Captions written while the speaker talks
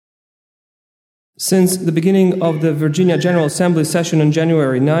Since the beginning of the Virginia General Assembly session on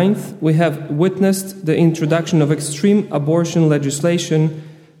January 9th, we have witnessed the introduction of extreme abortion legislation,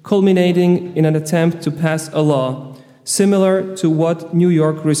 culminating in an attempt to pass a law similar to what New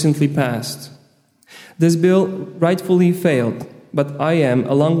York recently passed. This bill rightfully failed, but I am,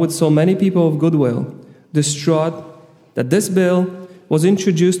 along with so many people of goodwill, distraught that this bill was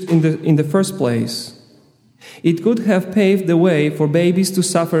introduced in the first place. It could have paved the way for babies to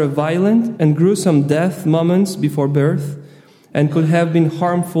suffer violent and gruesome death moments before birth and could have been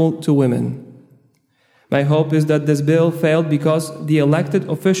harmful to women. My hope is that this bill failed because the elected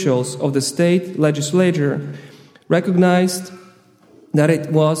officials of the state legislature recognized that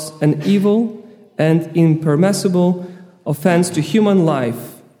it was an evil and impermissible offense to human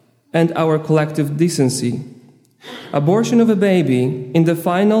life and our collective decency. Abortion of a baby in the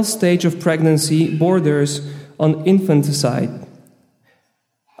final stage of pregnancy borders on infanticide.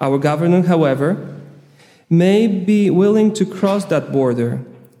 Our government, however, may be willing to cross that border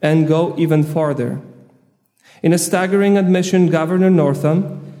and go even farther. In a staggering admission, Governor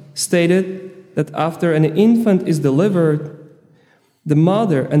Northam stated that after an infant is delivered, the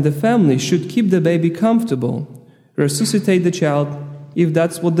mother and the family should keep the baby comfortable, resuscitate the child if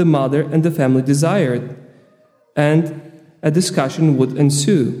that's what the mother and the family desired, and a discussion would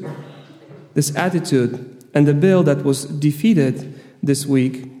ensue. This attitude and the bill that was defeated this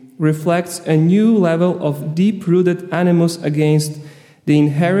week reflects a new level of deep-rooted animus against the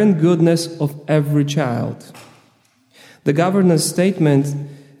inherent goodness of every child. The governor's statement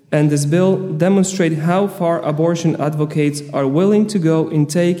and this bill demonstrate how far abortion advocates are willing to go in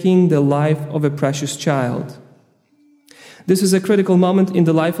taking the life of a precious child. This is a critical moment in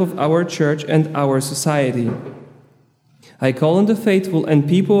the life of our church and our society. I call on the faithful and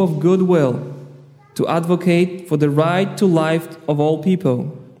people of goodwill to advocate for the right to life of all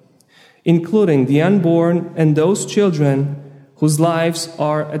people, including the unborn and those children whose lives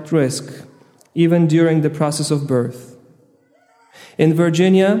are at risk, even during the process of birth. In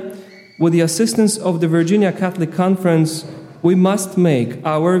Virginia, with the assistance of the Virginia Catholic Conference, we must make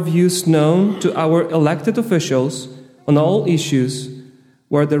our views known to our elected officials on all issues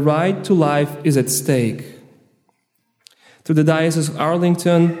where the right to life is at stake. Through the Diocese of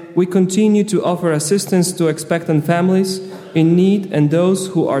Arlington, we continue to offer assistance to expectant families in need and those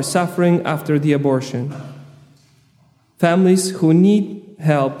who are suffering after the abortion. Families who need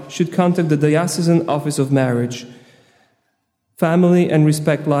help should contact the Diocesan Office of Marriage, Family and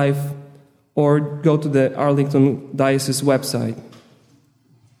Respect Life, or go to the Arlington Diocese website.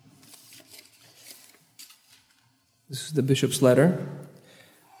 This is the bishop's letter.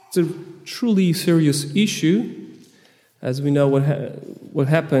 It's a truly serious issue. As we know what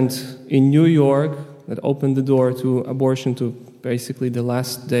happened in New York that opened the door to abortion to basically the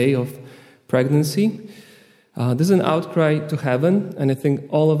last day of pregnancy. This is an outcry to heaven, and I think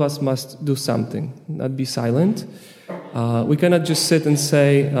all of us must do something, not be silent. We cannot just sit and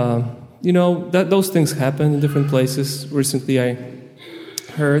say, that those things happen in different places. Recently I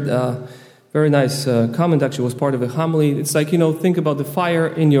heard a very nice comment, actually was part of a homily. It's like, think about the fire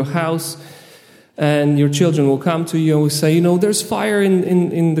in your house, and your children will come to you and will say, there's fire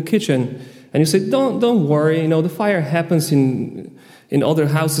in the kitchen. And you say, don't worry, the fire happens in other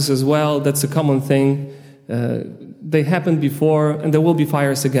houses as well. That's a common thing. They happened before, and there will be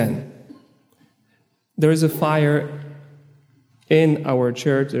fires again. There is a fire in our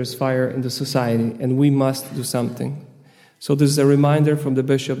church, there's fire in the society, and we must do something. So this is a reminder from the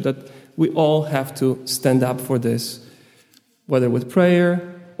bishop that we all have to stand up for this, whether with prayer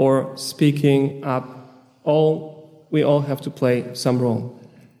or speaking up, we all have to play some role.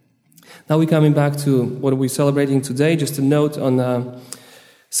 Now we're coming back to what we're celebrating today. Just a note on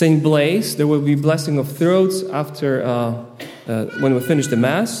St. Blaise. There will be blessing of throats after when we finish the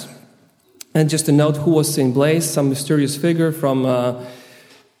Mass. And just a note, who was St. Blaise? Some mysterious figure from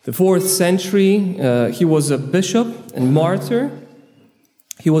the 4th century. He was a bishop and martyr.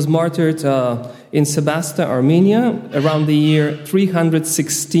 He was martyred in Sebasta, Armenia, around the year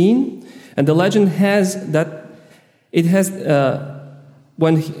 316, and the legend has that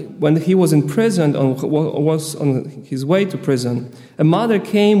when he was in prison, was on his way to prison, a mother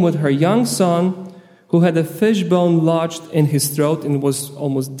came with her young son who had a fishbone lodged in his throat and was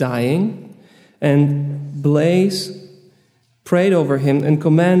almost dying, and Blaise prayed over him and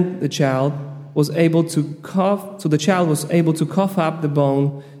commanded the child was able to cough, so the child was able to cough up the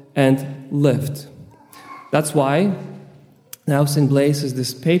bone and lift. That's why now St. Blaise is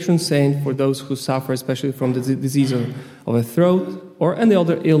this patron saint for those who suffer, especially from the disease of a throat or any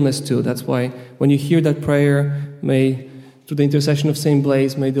other illness too. That's why when you hear that prayer, may through the intercession of Saint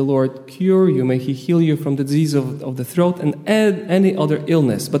Blaise, may the Lord cure you, may He heal you from the disease of the throat and any other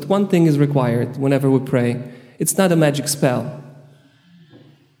illness. But one thing is required whenever we pray. It's not a magic spell.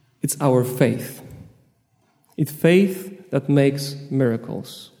 It's our faith. It's faith that makes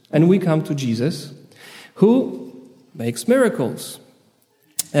miracles. And we come to Jesus, who makes miracles.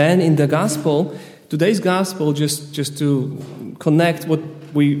 And in the gospel, today's gospel, just to connect what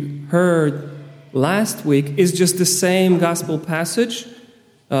we heard last week, is just the same gospel passage.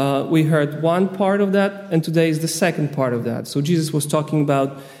 We heard one part of that, and today is the second part of that. So Jesus was talking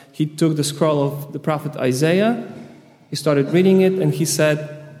about, he took the scroll of the prophet Isaiah, he started reading it, and he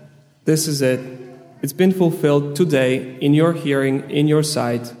said, this is it. It's been fulfilled today in your hearing, in your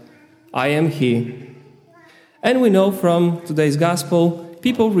sight. I am He. And we know from today's gospel,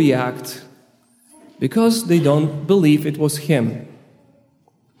 people react because they don't believe it was Him.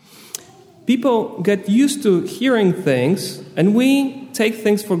 People get used to hearing things, and we take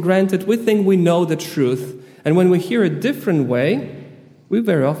things for granted. We think we know the truth. And when we hear a different way, we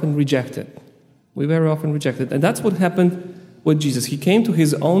very often reject it. And that's what happened with Jesus. He came to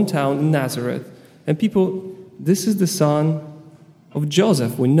His own town in Nazareth, and people, this is the son of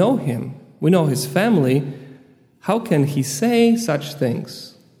Joseph. We know him. We know his family. How can he say such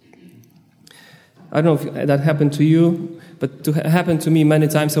things? I don't know if that happened to you, but it happened to me many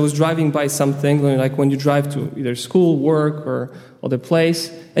times. I was driving by something, like when you drive to either school, work, or other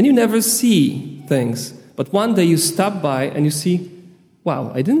place, and you never see things. But one day you stop by and you see,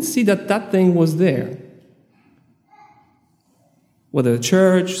 wow, I didn't see that thing was there. Whether a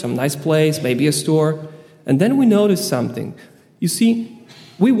church, some nice place, maybe a store. And then we notice something. You see,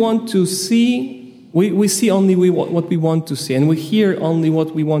 we want to see, we see only what we want to see, and we hear only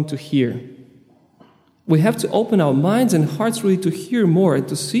what we want to hear. We have to open our minds and hearts really to hear more and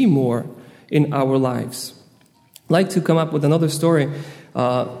to see more in our lives. I'd like to come up with another story.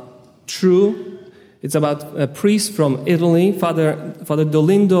 True. It's about a priest from Italy, Father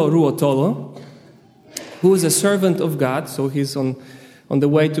Dolindo Ruotolo, who is a servant of God, so he's on the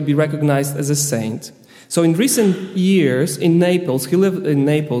way to be recognized as a saint. So in recent years in Naples, he lived in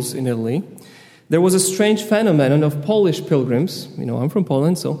Naples in Italy, there was a strange phenomenon of Polish pilgrims. I'm from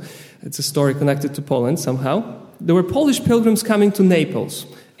Poland, so it's a story connected to Poland somehow. There were Polish pilgrims coming to Naples.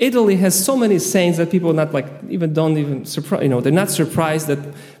 Italy has so many saints that people they're not surprised that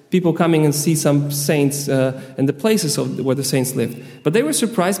people coming and see some saints in the places where the saints lived. But they were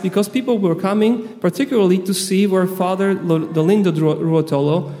surprised because people were coming particularly to see where Father Dolindo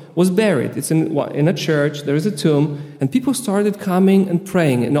Ruotolo was buried. It's in a church, there is a tomb, and people started coming and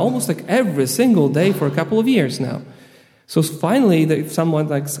praying, and almost like every single day for a couple of years now. So finally, someone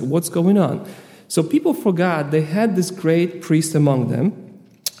what's going on? So people forgot they had this great priest among them,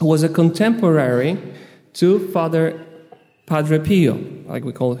 who was a contemporary to Padre Pio, like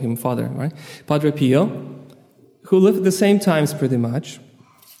we call him Father, right? Padre Pio, who lived at the same times pretty much.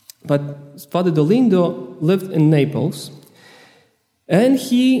 But Father Dolindo lived in Naples, and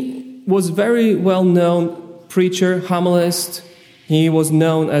he was very well-known preacher, homilist. He was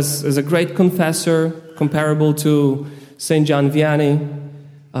known as a great confessor, comparable to St. John Vianney,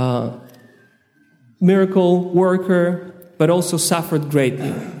 miracle worker, but also suffered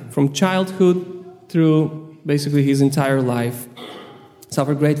greatly from childhood through basically his entire life.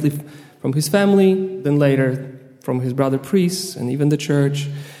 Suffered greatly from his family, then later from his brother priests and even the church.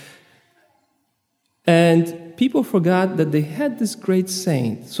 And people forgot that they had this great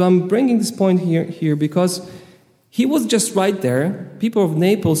saint. So I'm bringing this point here because he was just right there. People of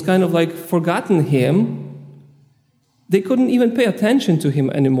Naples kind of forgotten him. They couldn't even pay attention to him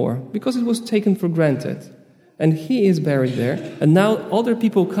anymore because it was taken for granted. And he is buried there. And now other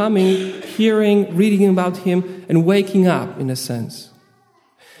people coming, hearing, reading about him, and waking up, in a sense.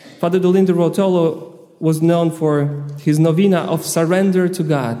 Father Dolindo Ruotolo was known for his novena of surrender to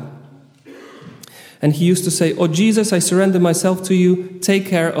God. And he used to say, "Oh Jesus, I surrender myself to you. Take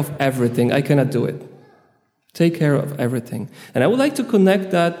care of everything. I cannot do it. Take care of everything." And I would like to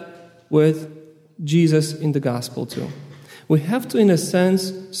connect that with Jesus in the gospel too. We have to, in a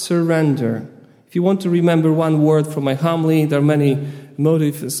sense, surrender. If you want to remember one word from my homily, there are many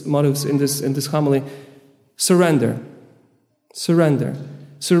motives in this homily. Surrender. Surrender.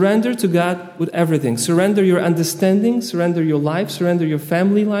 Surrender to God with everything. Surrender your understanding, surrender your life, surrender your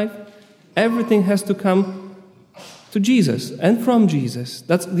family life. Everything has to come to Jesus and from Jesus.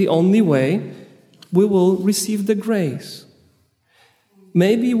 That's the only way we will receive the grace.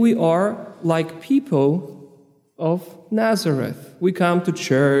 Maybe we are like people of Nazareth. We come to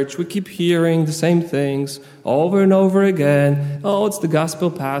church, we keep hearing the same things over and over again. Oh, it's the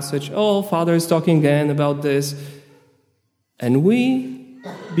gospel passage. Oh, Father is talking again about this. and we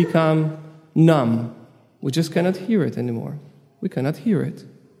become numb. We just cannot hear it anymore. We cannot hear it.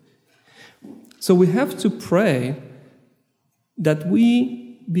 So we have to pray that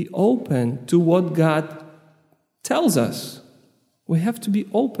we be open to what God tells us. We have to be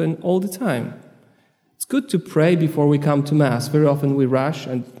open all the time. It's good to pray before we come to Mass. Very often we rush,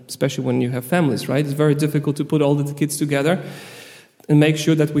 and especially when you have families, right? It's very difficult to put all the kids together and make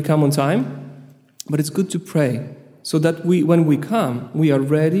sure that we come on time. But it's good to pray so that when we come, we are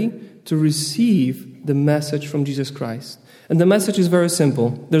ready to receive the message from Jesus Christ. And the message is very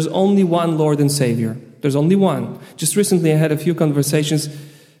simple. There's only one Lord and Savior. There's only one. Just recently I had a few conversations.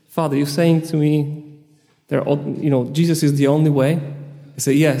 Father, you're saying to me, Jesus is the only way? I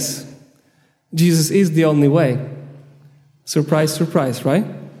say, yes. Jesus is the only way. Surprise, surprise, right?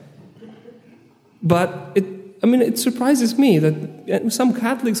 But it surprises me that some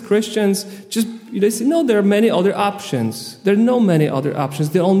Catholics, Christians, they say, no, there are many other options. There are no many other options.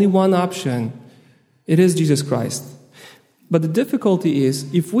 There's only one option. It is Jesus Christ. But the difficulty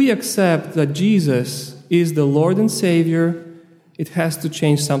is, if we accept that Jesus is the Lord and Savior, it has to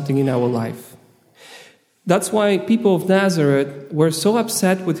change something in our life. That's why people of Nazareth were so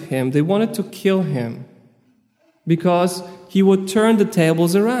upset with him. They wanted to kill him because he would turn the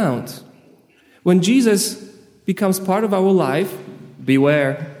tables around. When Jesus becomes part of our life,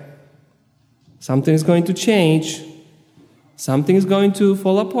 beware. Something is going to change. Something is going to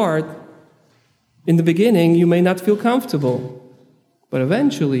fall apart. In the beginning, you may not feel comfortable, but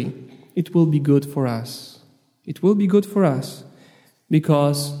eventually, it will be good for us. It will be good for us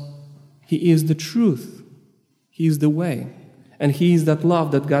because he is the truth. He is the way. And he is that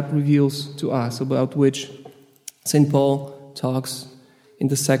love that God reveals to us, about which St. Paul talks in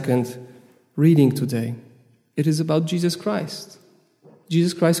the second reading today. It is about Jesus Christ.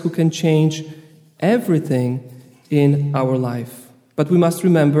 Jesus Christ who can change everything in our life. But we must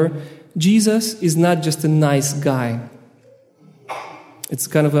remember, Jesus is not just a nice guy. It's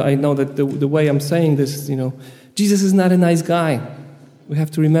kind of, I know that the way I'm saying this, Jesus is not a nice guy. We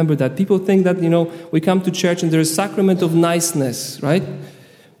have to remember that. People think that, we come to church and there's a sacrament of niceness, right?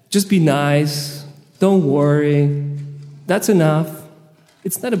 Just be nice. Don't worry. That's enough.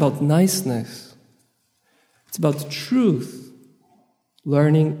 It's not about niceness. It's about truth.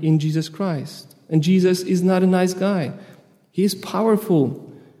 Learning in Jesus Christ. And Jesus is not a nice guy. He is powerful.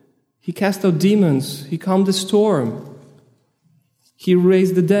 He cast out demons. He calmed the storm. He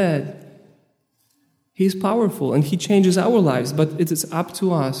raised the dead. He is powerful and he changes our lives, but it is up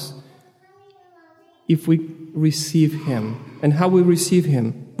to us if we receive him. And how we receive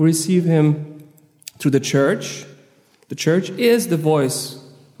him? We receive him through the church. The church is the voice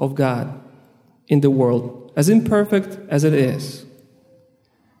of God in the world, as imperfect as it is.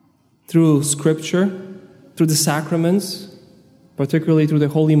 Through Scripture, through the sacraments, particularly through the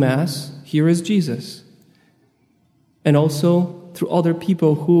Holy Mass, here is Jesus. And also through other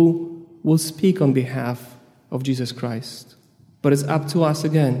people who will speak on behalf of Jesus Christ. But it's up to us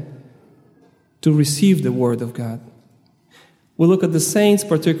again to receive the Word of God. We look at the saints,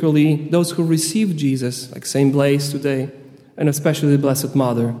 particularly those who received Jesus, like St. Blaise today, and especially the Blessed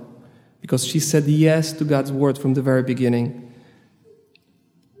Mother, because she said yes to God's Word from the very beginning.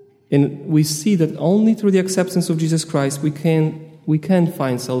 And we see that only through the acceptance of Jesus Christ we can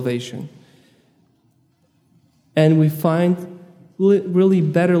find salvation. And we find really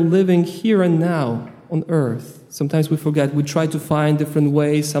better living here and now on earth. Sometimes we forget. We try to find different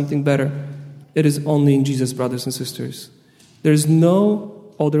ways, something better. It is only in Jesus, brothers and sisters. There is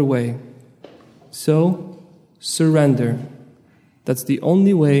no other way. So, surrender. That's the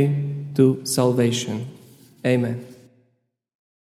only way to salvation. Amen.